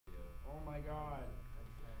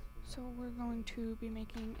So we're going to be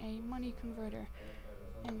making a money converter,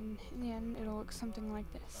 and in the end it'll look something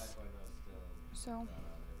like this. So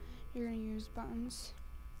you're going to use buttons,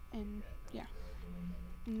 and yeah,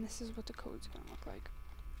 and this is what the code's going to look like.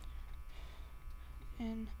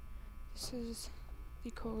 And this is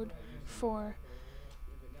the code for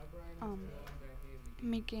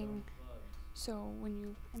making, so when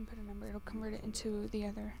you input a number, it'll convert it into the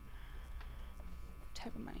other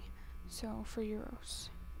type of money. So for euros,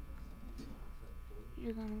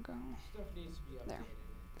 you're gonna go there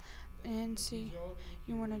and see,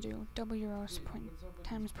 you want to do double euros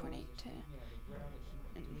times 0.8 to,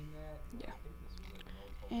 and yeah,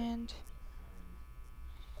 and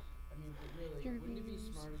you're going to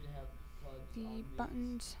use the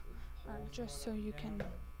buttons are just so you can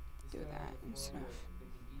do that and stuff,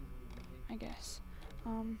 I guess.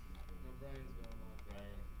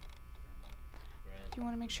 You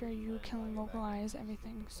want to make sure you can localize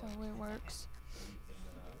everything so it works,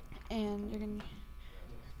 and you're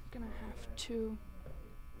gonna have to,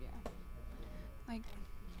 yeah, like,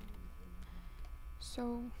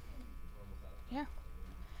 so yeah,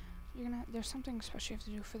 there's something special you have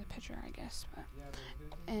to do for the picture, I guess, but,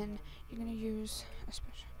 and you're gonna use a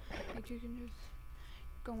special, like, you can just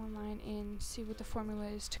go online and see what the formula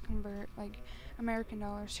is to convert, like, American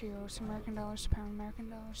dollars to euros, American dollars to pound, American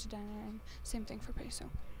dollars to dinar, and same thing for peso.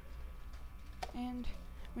 And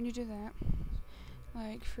when you do that,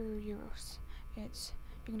 like for euros, you're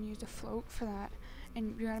gonna use the float for that,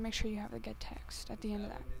 and you gotta make sure you have the get text at the end of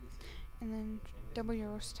that, and then double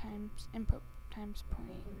euros times input times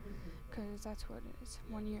 0.8, because that's what it is.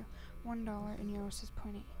 $1 in euros is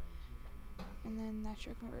 0.8, and then that's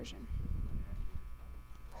your conversion.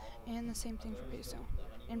 And the same thing for peso,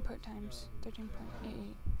 input times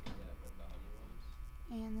 13.88,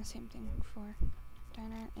 and the same thing for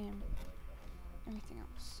dinar and everything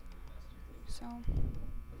else. So,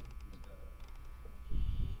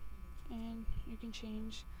 and you can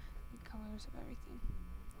change the colors of everything,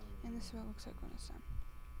 and this is what it looks like when it's done.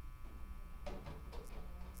 You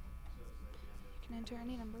can enter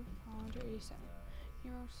any number. I'll enter 87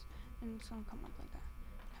 euros, and it's going to come up like that.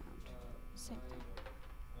 Pound, same thing.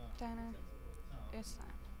 Dinar, it's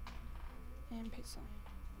that. And peso.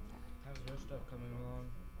 How's your stuff coming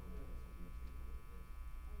along?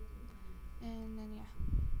 And then yeah.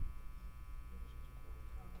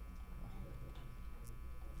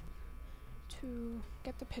 To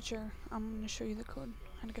get the picture, I'm going to show you the code,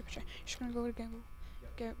 how to get a picture. You're just going to go to Google,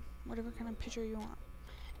 get whatever kind of picture you want.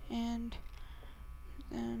 And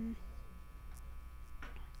then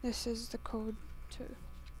this is the code to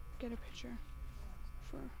get a picture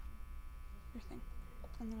for your thing.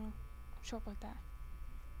 And then it'll show up like that.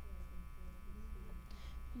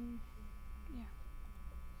 And yeah.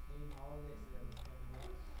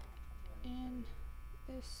 And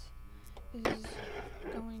this is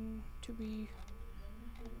going to be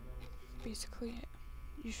basically it.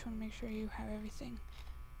 You just want to make sure you have everything,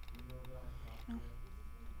 you know,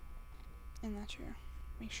 and that's your,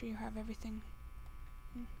 make sure you have everything,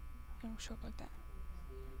 and it'll show up like that.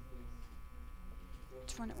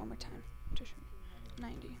 Let's run it one more time to show you.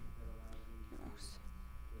 90 euros,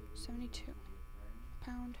 72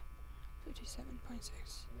 pound,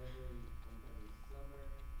 57.6.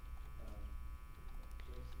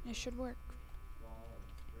 It should work.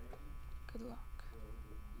 Good luck.